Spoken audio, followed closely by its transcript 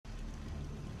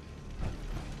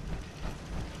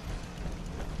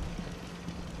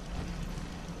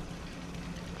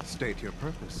State your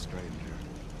purpose, stranger.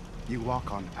 You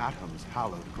walk on Atom's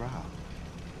hallowed ground.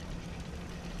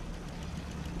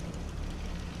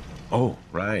 Oh,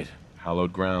 right.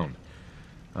 Hallowed ground.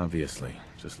 Obviously.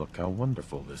 Just look how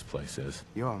wonderful this place is.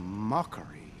 Your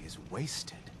mockery is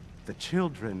wasted. The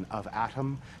children of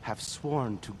Atom have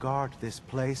sworn to guard this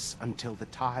place until the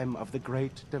time of the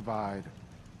Great Divide.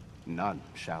 None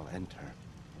shall enter.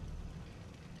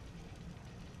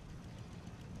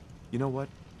 You know what?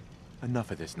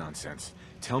 Enough of this nonsense.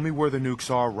 Tell me where the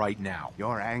nukes are right now.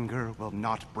 Your anger will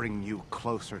not bring you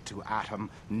closer to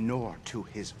Atom, nor to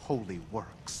his holy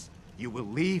works. You will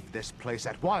leave this place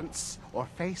at once, or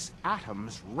face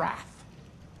Atom's wrath.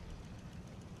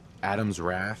 Atom's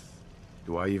wrath?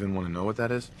 Do I even want to know what that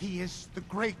is? He is the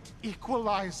great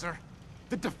equalizer,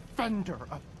 the defender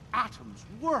of Atom's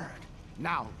word.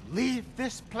 Now leave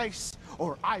this place,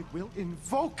 or I will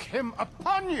invoke him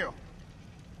upon you!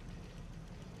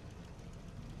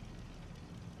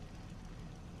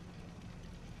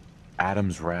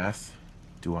 Atom's wrath?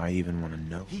 Do I even want to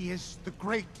know? He is the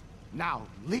great... Now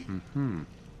leave...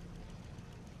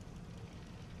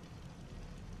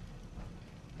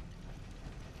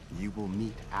 You will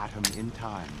meet Atom in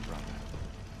time, brother.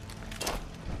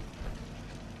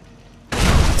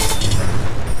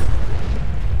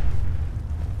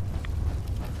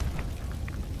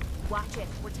 Watch it.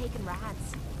 We're taking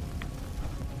Rads.